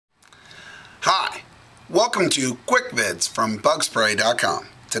Welcome to Quick Vids from Bugspray.com.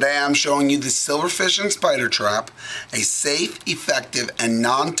 Today I'm showing you the Silverfish and Spider Trap, a safe, effective, and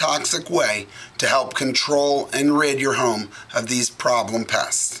non-toxic way to help control and rid your home of these problem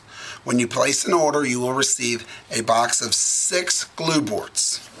pests. When you place an order, you will receive a box of 6 glue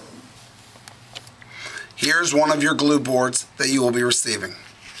boards. Here's one of your glue boards that you will be receiving.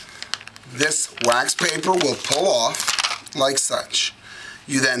 This wax paper will pull off like such.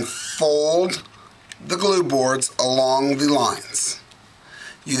 You then fold the glue boards along the lines.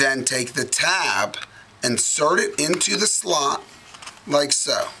 You then take the tab, insert it into the slot like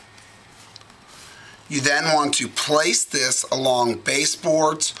so. You then want to place this along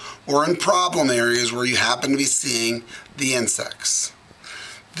baseboards or in problem areas where you happen to be seeing the insects.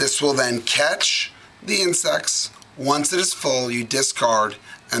 This will then catch the insects. Once it is full, you discard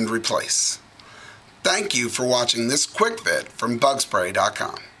and replace. Thank you for watching this quick vid from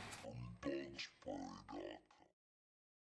Bugspray.com.